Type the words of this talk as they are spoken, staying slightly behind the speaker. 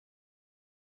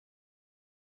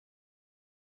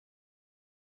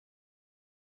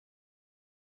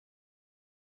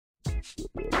Hey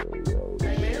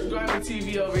man, it's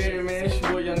GrimmeyTV over here, man. It's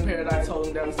your boy Young Paradise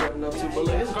holding down the 702. But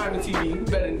look, it's GrimmeyTV. You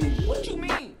better than you. What you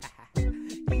mean?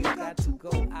 You got to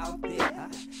go out there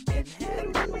and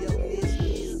handle your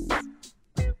business.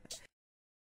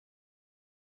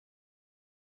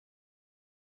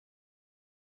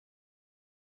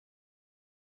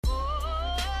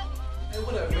 Hey,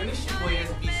 what up, man? It's your boy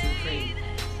SB Supreme.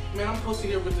 Man, I'm posting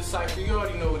here with the cypher. You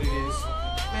already know what it is.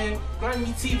 Man,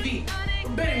 GrimmeyTV.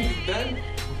 We're better than you, done.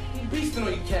 You beasting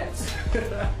on you cats.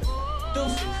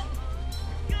 Deuces.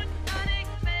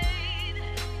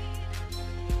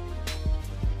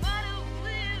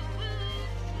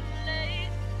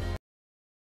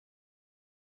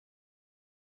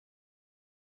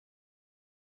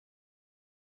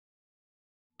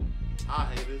 Hi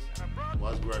haters,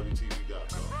 watch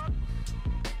GrimmeyTV.com.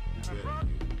 You better than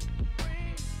you.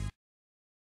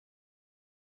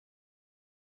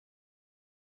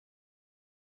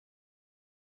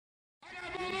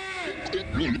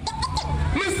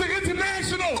 Mr.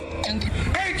 International,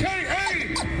 a.k.a.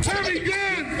 Tommy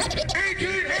Guns,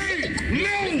 a.k.a.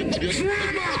 No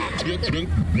Drama.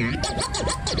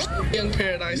 Young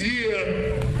Paradise.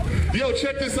 Yeah. Yo,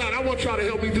 check this out. I want y'all to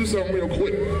help me do something real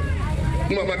quick.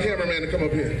 I want my cameraman to come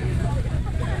up here.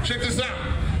 Check this out.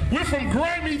 We're from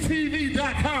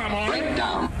GrimmeyTV.com, all right?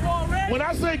 Breakdown. When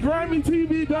I say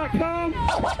GrimmeyTV.com,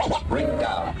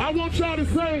 Breakdown. I want y'all to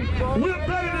say, we're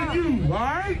better than you, all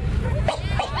right?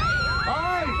 All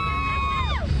right.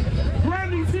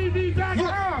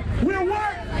 GrimmeyTV.com. We're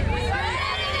what?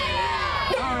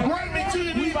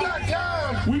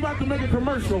 GrimmeyTV.com. We about to make a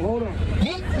commercial. Hold on.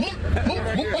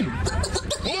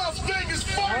 Las Vegas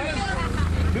fire.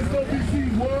 This gonna be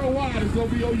seen worldwide. It's gonna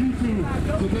be on YouTube.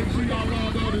 So make sure y'all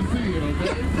log on and see it,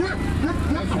 okay?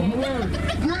 That's one word.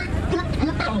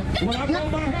 When I throw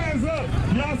my hands up,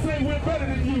 y'all say we're better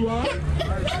than you, all right?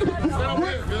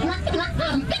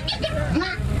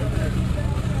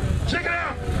 Check it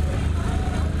out.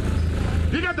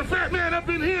 You got the fat man up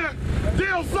in here.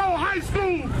 Del Sol High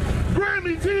School.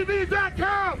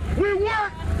 GrimmeyTV.com. We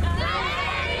work.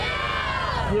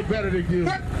 We're better than you.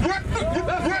 That's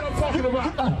what I'm talking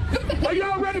about. Are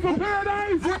y'all ready for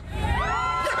paradise?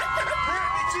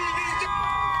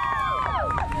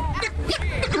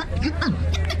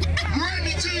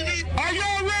 Are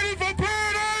y'all ready for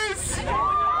paradise?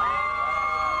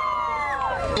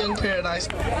 Young Paradise.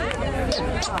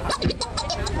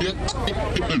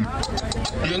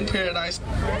 Young Paradise.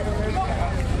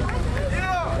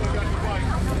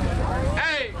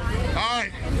 Hey!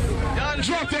 Alright.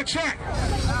 Drop that track.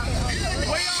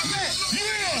 Where y'all at?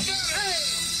 Yeah! Hey!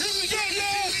 Here we go,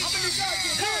 y'all!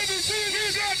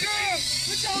 GrimmeyTV.com!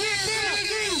 We're better than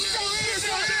you! Here we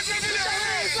go! Here we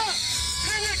go!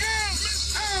 Here we go! Here we go!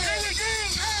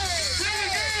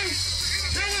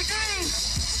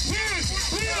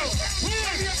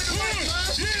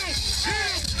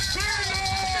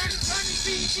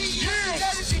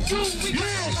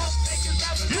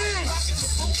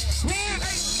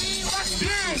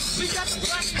 We got the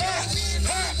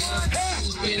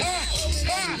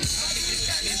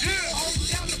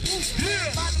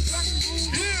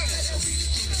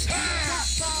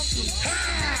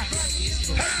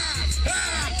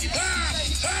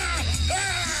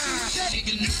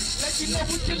let you know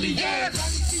what really is.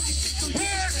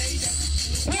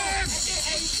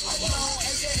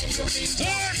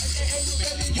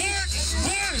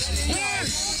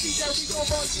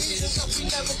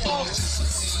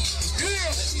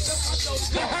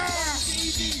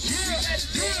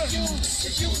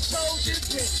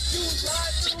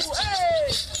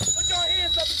 Put your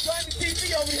hands up and join the TV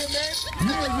over here, man. Put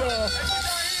your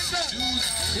hands up.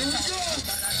 Here we go.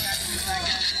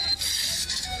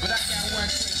 But I got one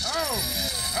thing.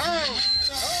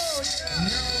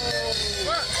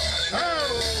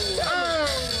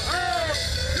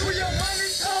 Do your money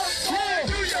talk.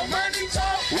 Do your money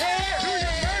talk. Do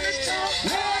your money talk. Do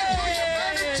your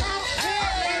money talk. I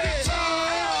let it talk.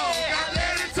 I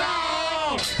let it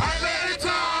talk. I let it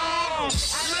talk.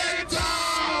 I let it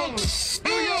talk.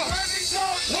 Do your money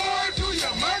talk. Lord, do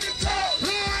your money talk.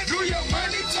 Lord, do your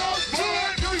money talk.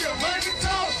 Lord, do your money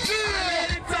talk. I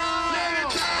let it talk. Let it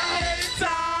talk. Let it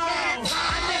talk.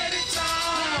 I let it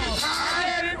talk. I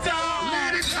let it talk.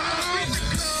 Let it talk. In the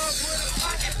club with a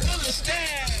pocket full of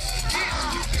stash.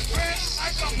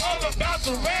 Like I'm all about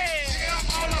the red. Yeah, I'm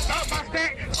all about my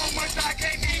stack. So much I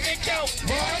can't even count.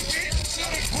 Boy, get to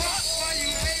the crop while you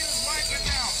haters wiping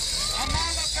out. I'm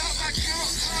all about my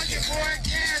count on your boy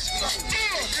cash flow.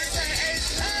 This ain't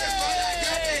Asian, but I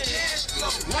got that cash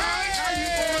flow. Right? How you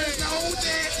boys know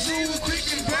that you quick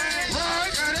and bang?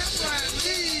 Right? Got it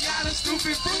funny. Got a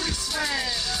stupid booty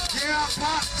smash. Yeah, I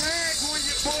pop tag when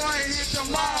your boy hit the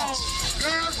mall.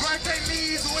 Girls break their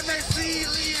knees when they see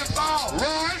Lee and ball.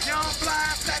 Right. Young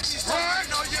fly, sexy, right.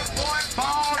 Know your boy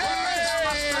ball.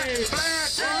 Hey.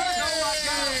 Blast, you know I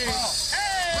got a ball.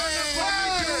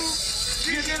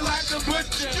 Get it like the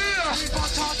butcher. Yeah. Keep on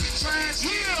talking trash.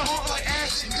 Yeah. Walk like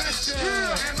action picture.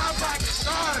 Yeah. And my pocket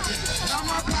starving. Now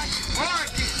my pocket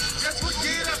barking. Just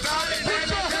forget about it. Put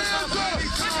your hands up.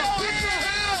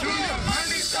 Do your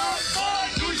money talk.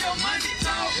 Do your money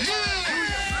talk. Yeah.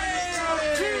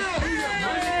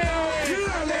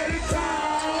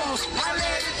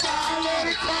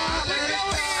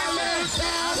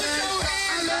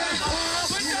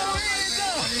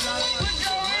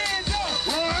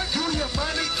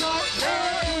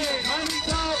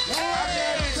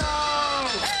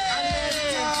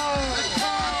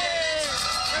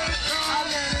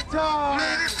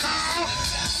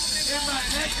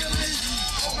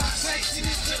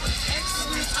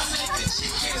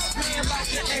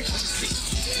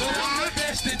 But I'm the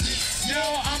best at this. Yo,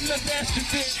 I'm the best at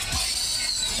this.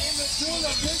 In the school,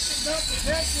 I'm pushing up the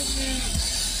best of me.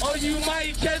 Or you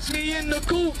might catch me in the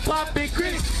coupe, popping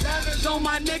Chris. Diamonds on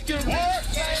my neck and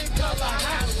wrist. Same color,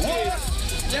 hot what?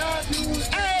 Y'all do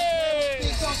hey!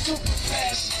 It's on super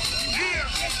fast.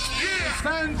 Yeah,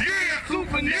 son, yeah,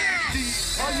 super nasty.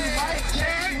 Or you might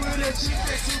catch me with a chick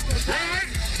that's super fast.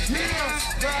 Yeah,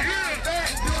 back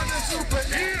doing the super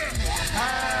nasty.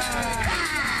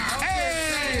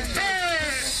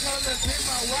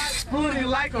 Booty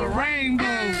like a rainbow.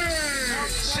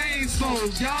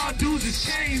 Chainsaws, y'all do the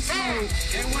chainsaw.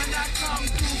 And when I come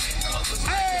through,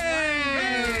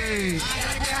 hey,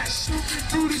 I got stupid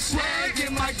through the swag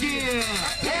in my gear.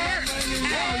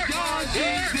 Y'all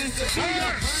Jesus.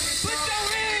 Put your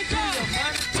hands up.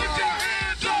 Put your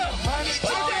hands up.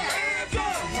 Put your hands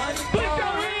up. Put your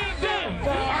hands up.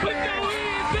 Put your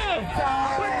hands up.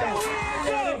 Put your hands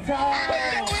up.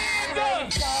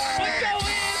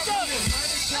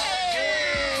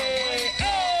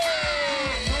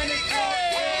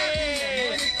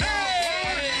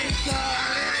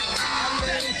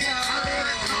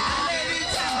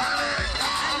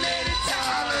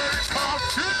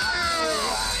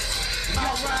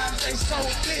 So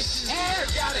vicious.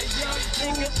 Got a young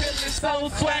nigga feeling so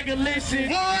swaggerlicious.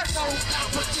 No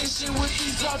competition with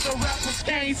these other rappers,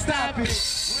 can't stop it.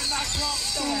 When I come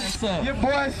through, your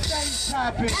boy stay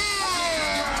popping.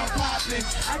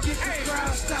 I get the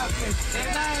crowd stopping.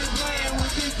 And I ain't playing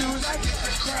with these dudes, I get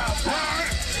the crowd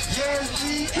popping. Yeah,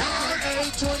 me,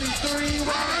 A23,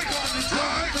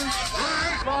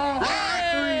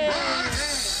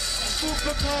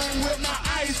 super cone with my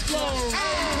ice flow.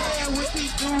 Playing with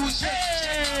these dudes, yeah.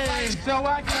 So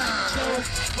I can show,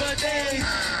 but they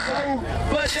go,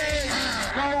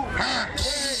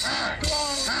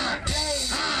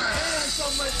 There's so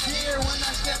much gear when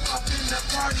I step up in the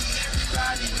party.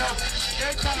 Everybody know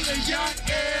they call me Young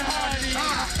Air Hardy.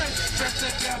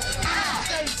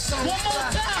 One more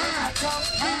time. I come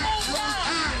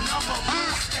and I'm a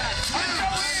mascot. Put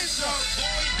your hands up.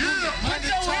 Put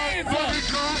your hands up.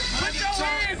 Put your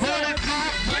hands up. Put your hands up.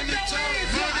 Put your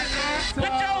hands up. Put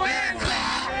your hands up.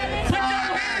 I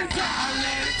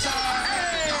let it talk.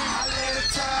 I let it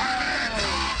talk.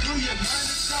 Do your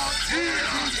money talk. Do your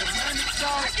money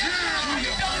talk. Do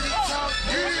your money talk.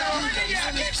 Do your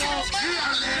money talk.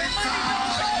 I let it talk. I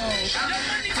let it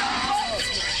talk.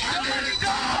 I let it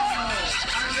talk.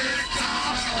 I let it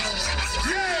talk.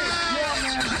 Yeah, man.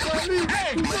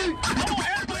 Hey, come on,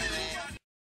 everybody.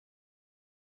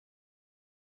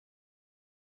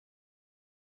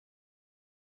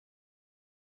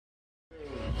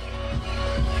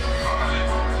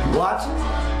 Watching?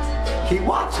 Keep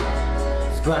watching.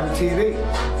 It's GrimmeyTV.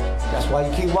 That's why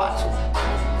you keep watching.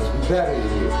 Because we're better than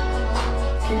you.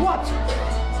 Keep watching.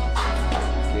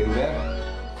 Get better.